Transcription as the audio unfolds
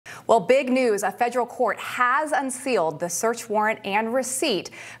Well, big news. A federal court has unsealed the search warrant and receipt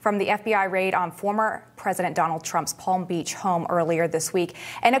from the FBI raid on former President Donald Trump's Palm Beach home earlier this week.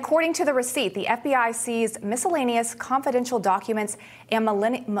 And according to the receipt, the FBI seized miscellaneous confidential documents and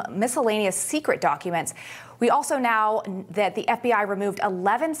miscellaneous secret documents. We also know that the FBI removed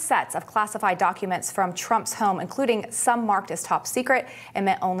 11 sets of classified documents from Trump's home, including some marked as top secret and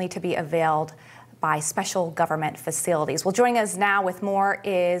meant only to be availed by special government facilities. Well, joining us now with more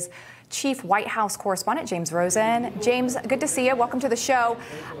is Chief White House Correspondent James Rosen. James, good to see you. Welcome to the show.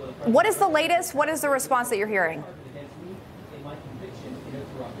 What is the latest? What is the response that you're hearing?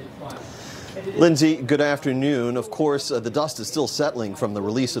 Lyndsay, good afternoon. Of course, the dust is still settling from the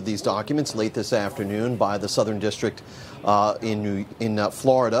release of these documents late this afternoon by the Southern District in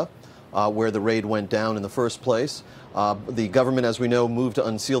Florida, where the raid went down in the first place. The government, as we know, moved to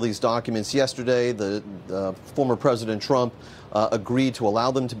unseal these documents yesterday. The former President Trump agreed to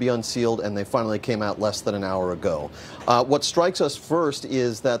allow them to be unsealed, and they finally came out less than an hour ago. What strikes us first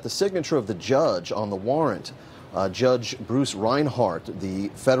is that the signature of the judge on the warrant, Judge Bruce Reinhart, the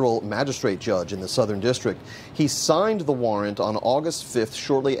federal magistrate judge in the Southern District, he signed the warrant on August 5th,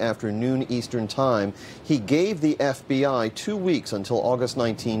 shortly after noon Eastern Time. He gave the FBI 2 weeks until August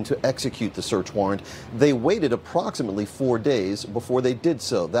 19 to execute the search warrant. They waited approximately 4 days before they did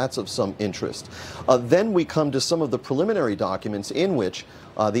so. That's of some interest. Then we come to some of the preliminary documents in which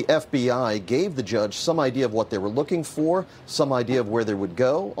the FBI gave the judge some idea of what they were looking for, some idea of where they would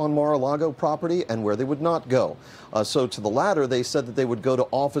go on Mar-a-Lago property and where they would not go. So to the latter, they said that they would go to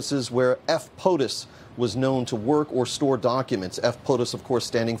offices where F. POTUS was known to work or store documents. F. POTUS, of course,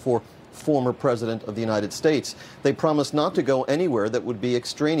 standing for former President of the United States. They promised not to go anywhere that would be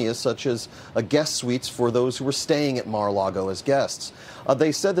extraneous, such as guest suites for those who were staying at Mar-a-Lago as guests.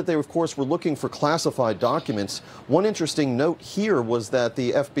 They said that they, of course, were looking for classified documents. One interesting note here was that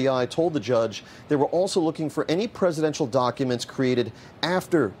the FBI told the judge they were also looking for any presidential documents created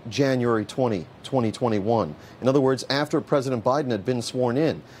after January 20, 2021. In other words, after President Biden had been sworn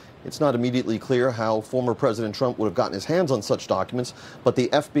in. It's not immediately clear how former President Trump would have gotten his hands on such documents, but the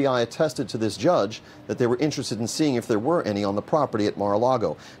FBI attested to this judge that they were interested in seeing if there were any on the property at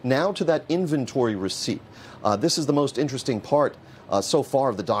Mar-a-Lago. Now to that inventory receipt. This is the most interesting part so far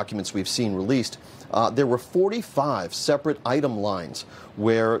of the documents we've seen released. There were 45 separate item lines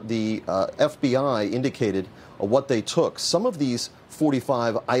where the FBI indicated what they took. Some of these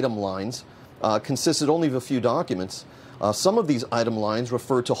 45 item lines consisted only of a few documents. Some of these item lines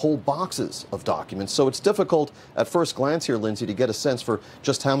refer to whole boxes of documents, so it's difficult at first glance here, Lyndsay, to get a sense for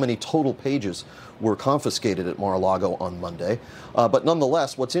just how many total pages were confiscated at Mar-a-Lago on Monday. But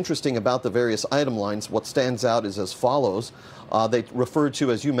nonetheless, what's interesting about the various item lines, what stands out is as follows. They refer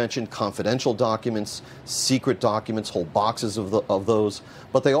to, as you mentioned, confidential documents, secret documents, whole boxes of those.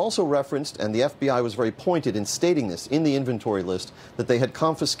 But they also referenced, and the FBI was very pointed in stating this in the inventory list, that they had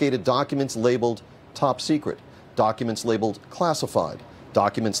confiscated documents labeled top secret, documents labeled classified,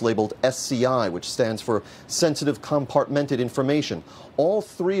 documents labeled SCI, which stands for sensitive compartmented information. All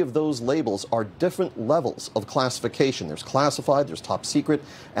three of those labels are different levels of classification. There's classified, there's top secret,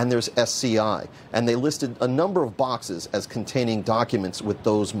 and there's SCI. And they listed a number of boxes as containing documents with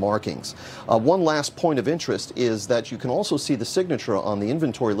those markings. One last point of interest is that you can also see the signature on the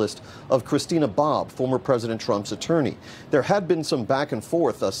inventory list of Christina Bobb, former President Trump's attorney. There had been some back and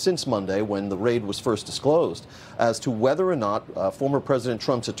forth since Monday when the raid was first disclosed as to whether or not former President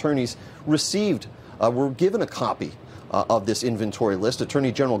Trump's attorneys were given a copy of this inventory list.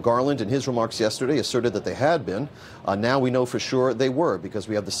 Attorney General Garland, in his remarks yesterday, asserted that they had been. Now we know for sure they were, because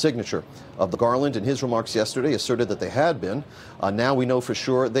we have the signature of the Garland. In his remarks yesterday, asserted that they had been. Now we know for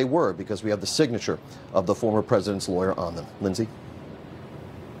sure they were, because we have the signature of the former president's lawyer on them. Lyndsay?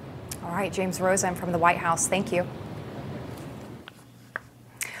 All right, James Rosen from the White House. Thank you.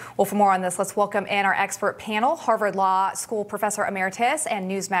 Well, for more on this, let's welcome in our expert panel, Harvard Law School Professor Emeritus and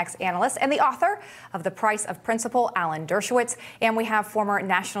Newsmax analyst, and the author of The Price of Principle, Alan Dershowitz. And we have former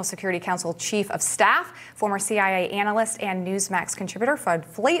National Security Council Chief of Staff, former CIA analyst, and Newsmax contributor, Fred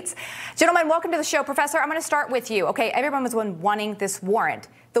Fleitz. Gentlemen, welcome to the show. Professor, I'm going to start with you. Okay, everyone was wanting this warrant.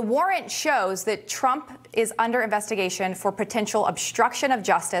 The warrant shows that Trump is under investigation for potential obstruction of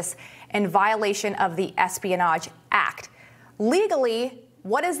justice and violation of the Espionage Act. Legally,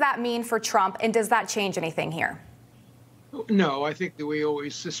 what does that mean for Trump, and does that change anything here? No, I think that we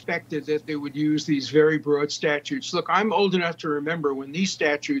always suspected that they would use these very broad statutes. Look, I'm old enough to remember when these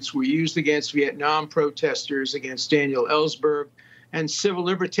statutes were used against Vietnam protesters, against Daniel Ellsberg, and civil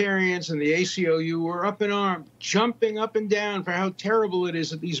libertarians and the ACLU were up in arms, jumping up and down for how terrible it is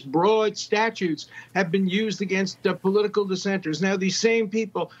that these broad statutes have been used against political dissenters. Now these same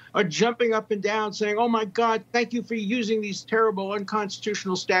people are jumping up and down saying, oh my God, thank you for using these terrible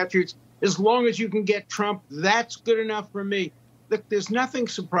unconstitutional statutes. As long as you can get Trump, that's good enough for me. Look, there's nothing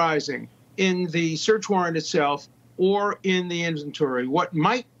surprising in the search warrant itself or in the inventory. What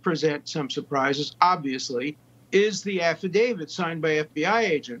might present some surprises, obviously, is the affidavit signed by FBI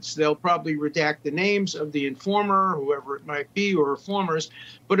agents. They'll probably redact the names of the informer, whoever it might be, or informers,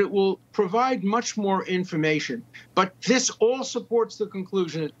 but it will provide much more information. But this all supports the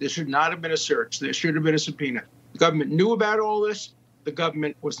conclusion that there should not have been a search. There should have been a subpoena. The government knew about all this. The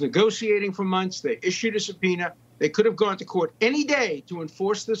government was negotiating for months. They issued a subpoena. They could have gone to court any day to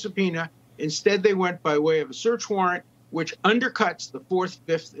enforce the subpoena. Instead, they went by way of a search warrant, which undercuts the 4th,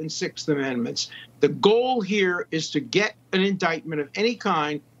 5th, and 6th Amendments. The goal here is to get an indictment of any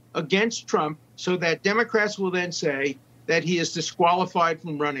kind against Trump so that Democrats will then say that he is disqualified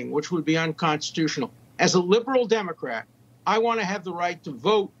from running, which would be unconstitutional. As a liberal Democrat, I want to have the right to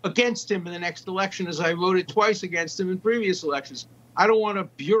vote against him in the next election, as I voted twice against him in previous elections. I don't want a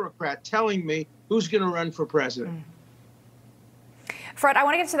bureaucrat telling me who's going to run for president. Fred, I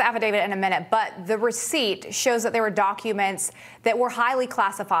want to get to the affidavit in a minute, but the receipt shows that there were documents that were highly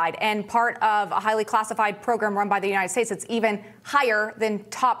classified and part of a highly classified program run by the United States. It's even higher than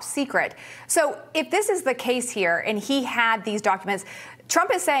top secret. So if this is the case here and he had these documents, Trump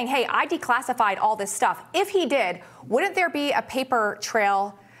is saying, hey, I declassified all this stuff. If he did, wouldn't there be a paper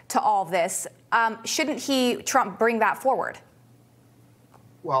trail to all of this? Shouldn't Trump, bring that forward?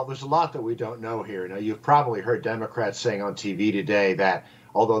 Well, there's a lot that we don't know here. Now, you've probably heard Democrats saying on TV today that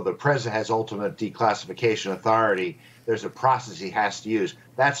although the president has ultimate declassification authority, there's a process he has to use.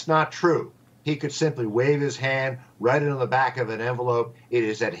 That's not true. He could simply wave his hand, write it on the back of an envelope. It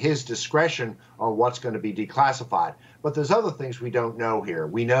is at his discretion on what's going to be declassified. But there's other things we don't know here.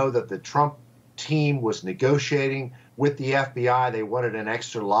 We know that the Trump team was negotiating with the FBI. They wanted an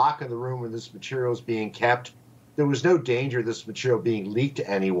extra lock in the room where this material is being kept. There was no danger of this material being leaked to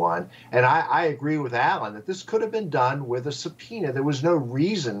anyone. And I agree with Alan that this could have been done with a subpoena. There was no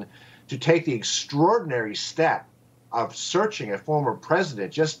reason to take the extraordinary step of searching a former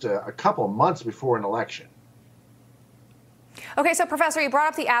president just a couple of months before an election. Okay, so Professor, you brought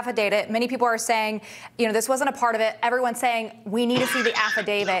up the affidavit. Many people are saying, this wasn't a part of it. Everyone's saying we need to see the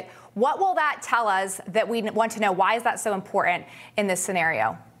affidavit. What will that tell us that we want to know? Why is that so important in this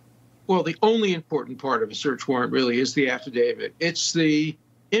scenario? Well, the only important part of a search warrant really is the affidavit. It's the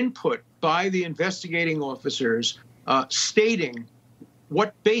input by the investigating officers stating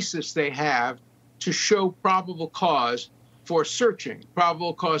what basis they have to show probable cause for searching,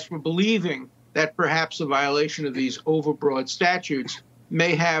 probable cause for believing that perhaps a violation of these overbroad statutes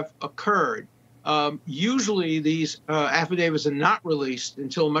may have occurred. Usually these affidavits are not released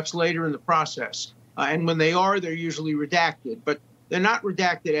until much later in the process. And when they are, they're usually redacted. But they're not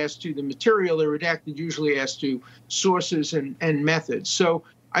redacted as to the material. They're redacted usually as to sources and methods. So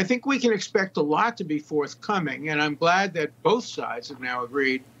I think we can expect a lot to be forthcoming. And I'm glad that both sides have now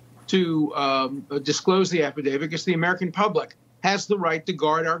agreed to disclose the affidavit, because the American public has the right to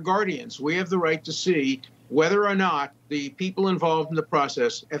guard our guardians. We have the right to see whether or not the people involved in the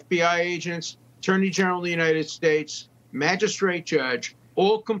process, FBI agents, Attorney General of the United States, magistrate judge,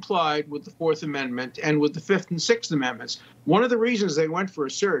 all complied with the 4th Amendment and with the 5th and 6th Amendments. One of the reasons they went for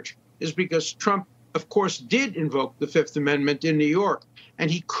a search is because Trump, of course, did invoke the 5th Amendment in New York, and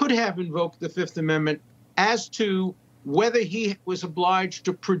he could have invoked the 5th Amendment as to whether he was obliged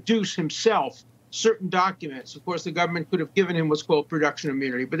to produce himself certain documents. Of course, the government could have given him what's called production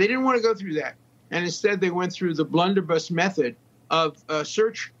immunity, but they didn't want to go through that. And instead, they went through the blunderbuss method of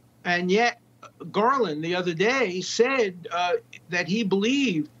search. And yet, Garland the other day said that he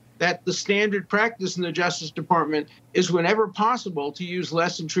believed that the standard practice in the Justice Department is, whenever possible, to use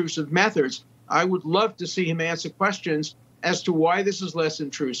less intrusive methods. I would love to see him answer questions as to why this is less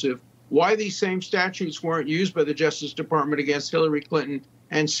intrusive, why these same statutes weren't used by the Justice Department against Hillary Clinton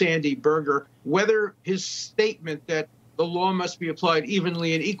and Sandy Berger, whether his statement that the law must be applied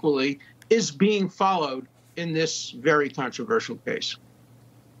evenly and equally is being followed in this very controversial case.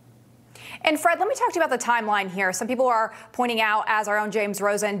 And Fred, let me talk to you about the timeline here. Some people are pointing out, as our own James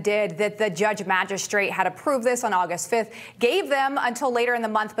Rosen did, that the judge magistrate had approved this on August 5th, gave them until later in the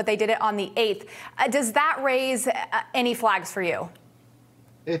month, but they did it on the 8th. Does that raise any flags for you?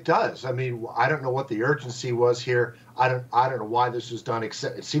 It does. I mean, I don't know what the urgency was here. I don't know why this was done,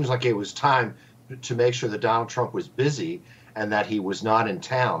 except it seems like it was time to make sure that Donald Trump was busy. and that he was not in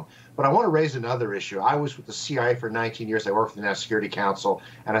town. But I want to raise another issue. I was with the CIA for 19 years. I worked with the National Security Council,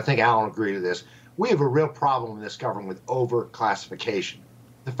 and I think Alan agreed to this. We have a real problem in this government with over-classification.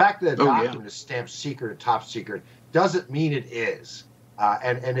 The fact that a document is stamped secret or top secret doesn't mean it is.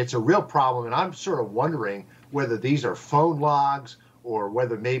 And it's a real problem, and I'm sort of wondering whether these are phone logs or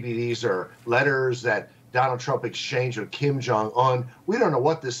whether maybe these are letters that Donald Trump exchanged with Kim Jong-un. We don't know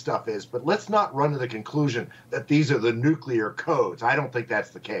what this stuff is, but let's not run to the conclusion that these are the nuclear codes. I don't think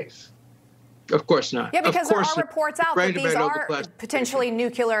that's the case. Of course not. Yeah, because there are reports out that these are potentially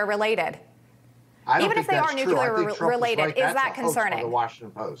nuclear related. Even if they are nuclear related, is that concerning? The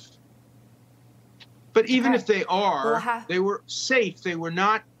Washington Post. But even if they are, they were safe. They were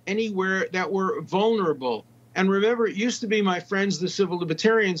not anywhere that were vulnerable. And remember, it used to be my friends, the civil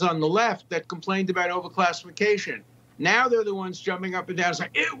libertarians on the left, that complained about overclassification. Now they're the ones jumping up and down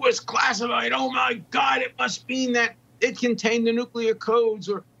saying, it was classified. Oh, my God, it must mean that it contained the nuclear codes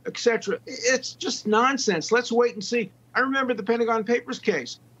or et cetera. It's just nonsense. Let's wait and see. I remember the Pentagon Papers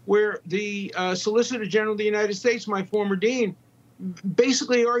case where the Solicitor General of the United States, my former dean,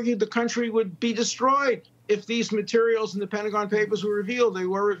 basically argued the country would be destroyed if these materials in the Pentagon Papers were revealed. They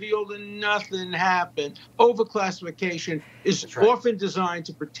were revealed and nothing happened. Overclassification is often designed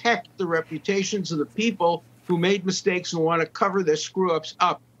to protect the reputations of the people who made mistakes and want to cover their screw-ups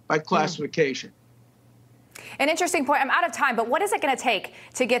up by classification. An interesting point. I'm out of time, but what is it going to take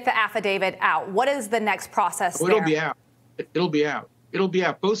to get the affidavit out? What is the next process there? It'll be out. It'll be out. It'll be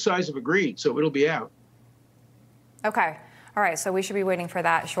out. Both sides have agreed, so it'll be out. Okay. All right, so we should be waiting for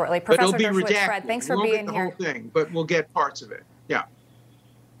that shortly. But Professor it'll be Dershowitz, redacted. Fred, thanks for being here. The whole thing, but we'll get parts of it. Yeah.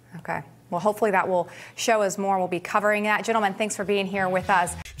 Okay. Well, hopefully that will show us more. We'll be covering that. Gentlemen, thanks for being here with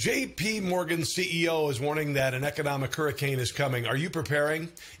us. JP Morgan's CEO is warning that an economic hurricane is coming. Are you preparing?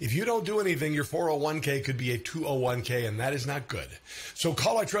 If you don't do anything, your 401k could be a 201k, and that is not good. So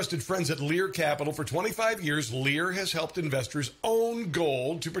call our trusted friends at Lear Capital. For 25 years, Lear has helped investors own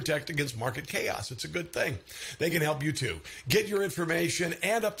gold to protect against market chaos. It's a good thing. They can help you too. Get your information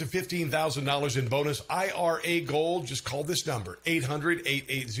and up to $15,000 in bonus IRA gold. Just call this number,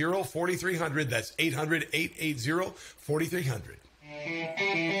 800-880-4300. That's 800-880-4300.